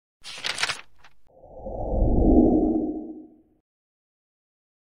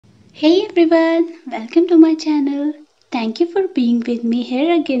Hey everyone, welcome to my channel. Thank you for being with me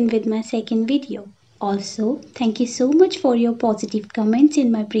here again with my second video. Also, thank you so much for your positive comments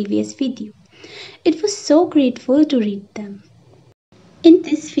in my previous video. It was so grateful to read them. In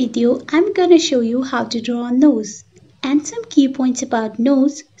this video, I'm gonna show you how to draw a nose and some key points about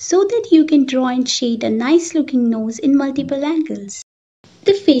nose so that you can draw and shade a nice looking nose in multiple angles.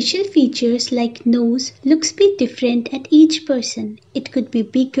 The facial features like nose looks bit different at each person. It could be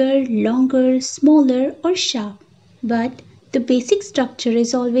bigger, longer, smaller or sharp. But the basic structure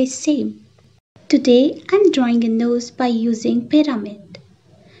is always same. Today I'm drawing a nose by using pyramid.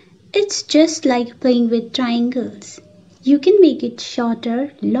 It's just like playing with triangles. You can make it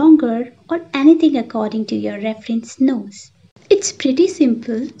shorter, longer or anything according to your reference nose. It's pretty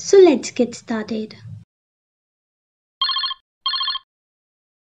simple, so let's get started.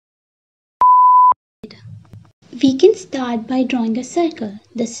 We can start by drawing a circle.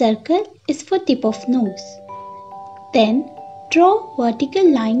 The circle is for tip of nose. Then draw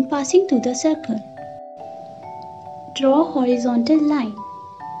vertical line passing through the circle. Draw horizontal line.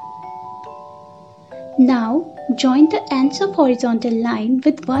 Now join the ends of horizontal line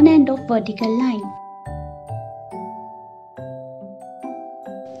with one end of vertical line.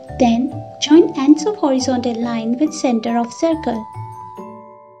 Then join ends of horizontal line with center of circle.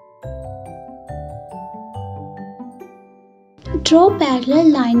 Draw parallel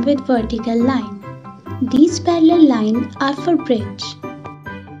line with vertical line. These parallel lines are for bridge.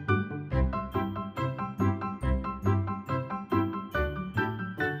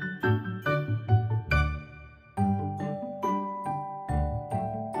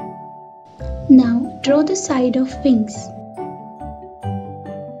 Now draw the side of wings.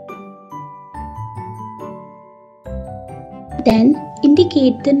 Then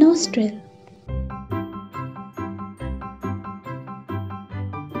indicate the nostril.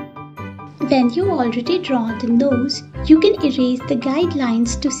 When you already draw the nose, you can erase the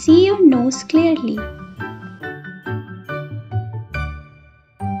guidelines to see your nose clearly.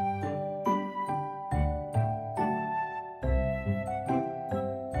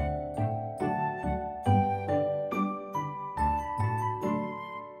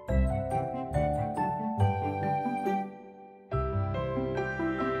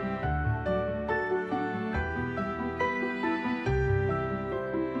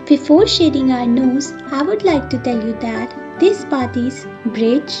 Before shading our nose, I would like to tell you that this part is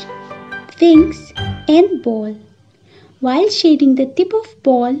bridge, wings and ball. While shading the tip of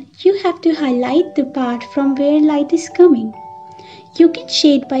ball, you have to highlight the part from where light is coming. You can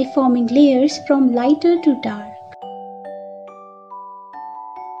shade by forming layers from lighter to dark.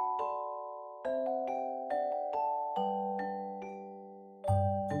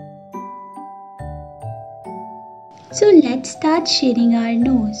 So let's start shading our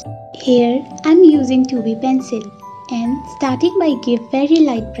nose. Here I'm using 2B pencil and starting by give very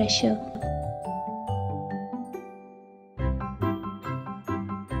light pressure.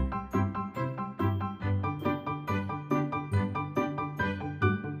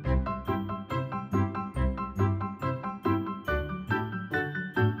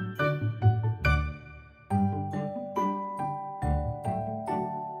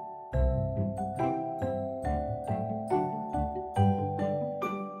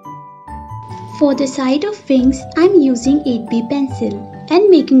 For the side of wings, I am using 8B pencil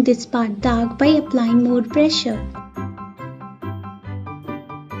and making this part dark by applying more pressure.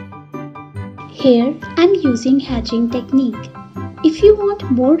 Here I am using hatching technique. If you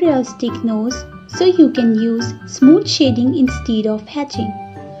want more realistic nose, so you can use smooth shading instead of hatching.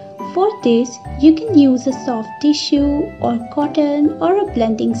 For this, you can use a soft tissue or cotton or a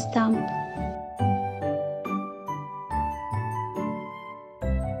blending stump.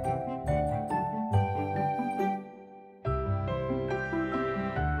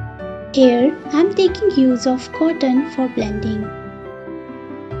 Here I am taking use of cotton for blending.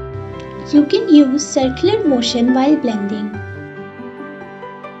 You can use circular motion while blending.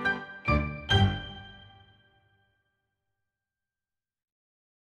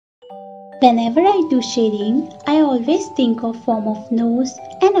 Whenever I do shading, I always think of form of nose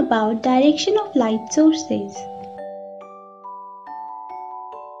and about direction of light sources.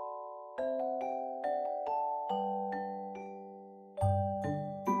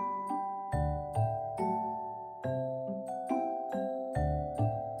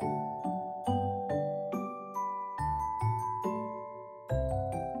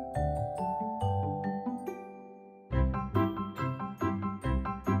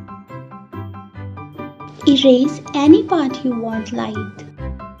 Erase any part you want light.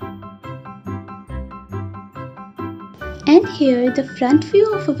 And here the front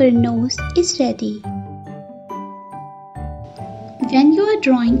view of our nose is ready. When you are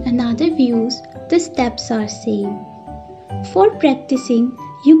drawing another views, the steps are same. For practicing,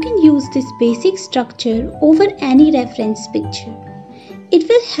 you can use this basic structure over any reference picture. It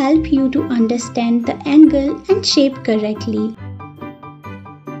will help you to understand the angle and shape correctly.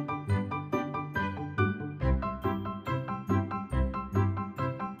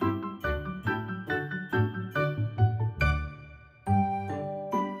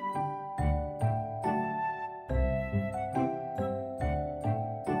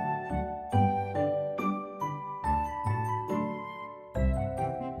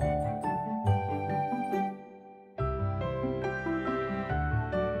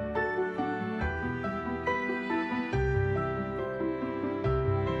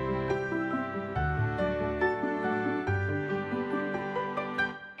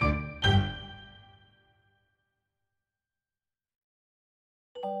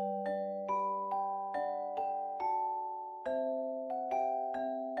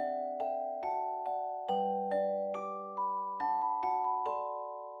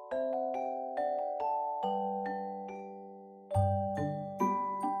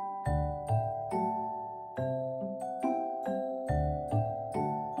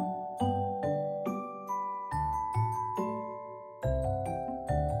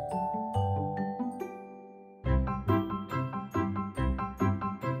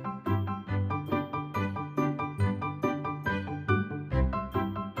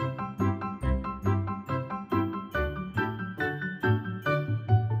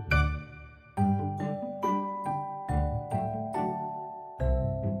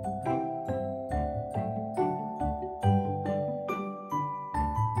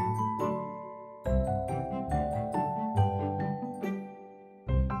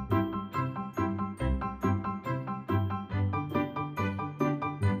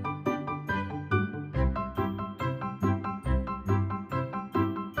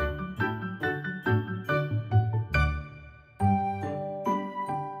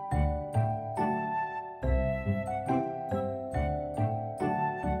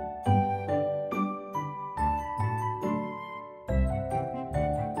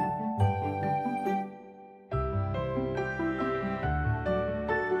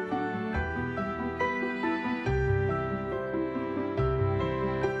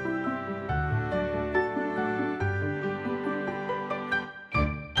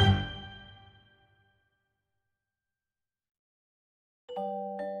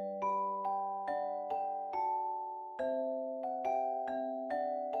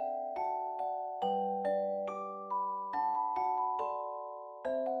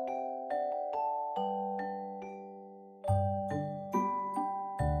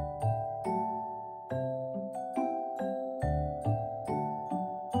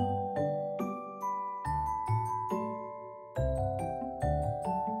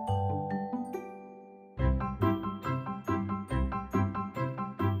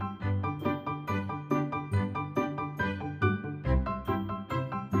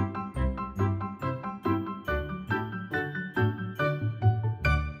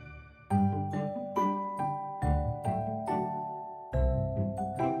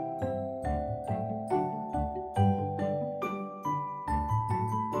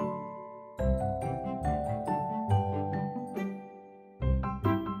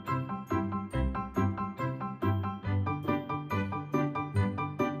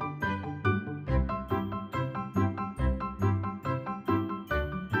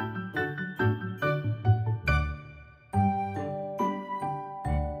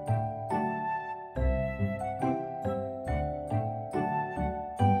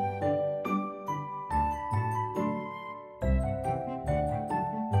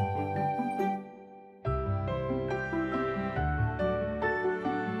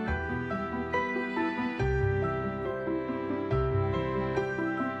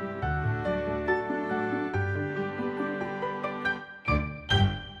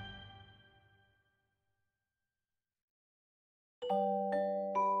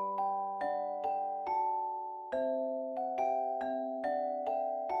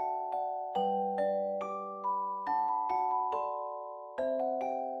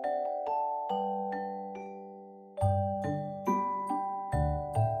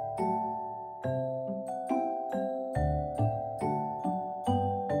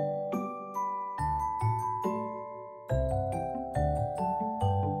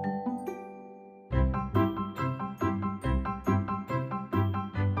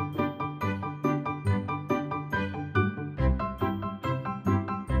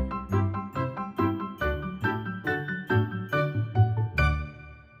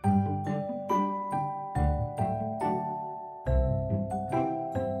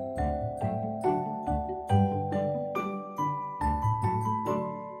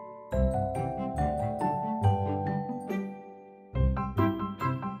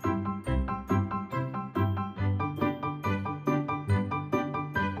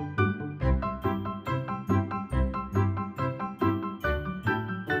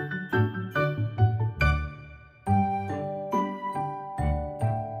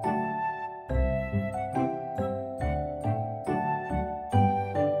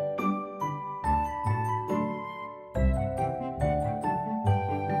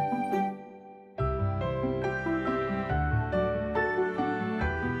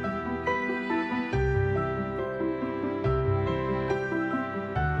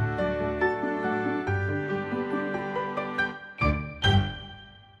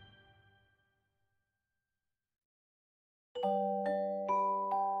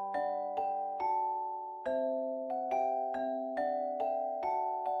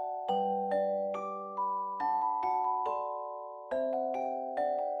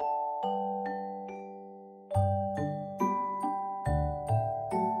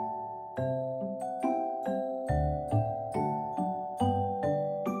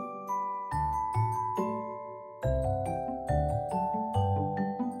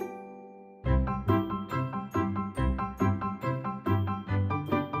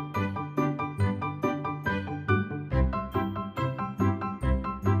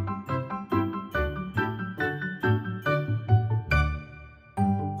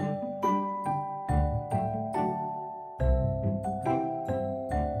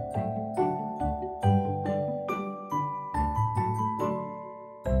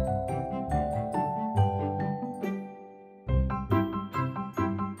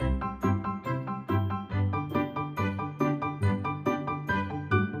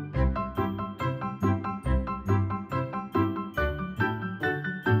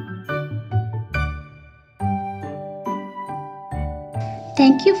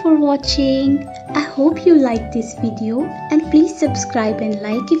 Thank you for watching. I hope you liked this video and please subscribe and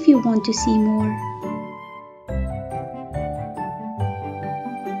like if you want to see more.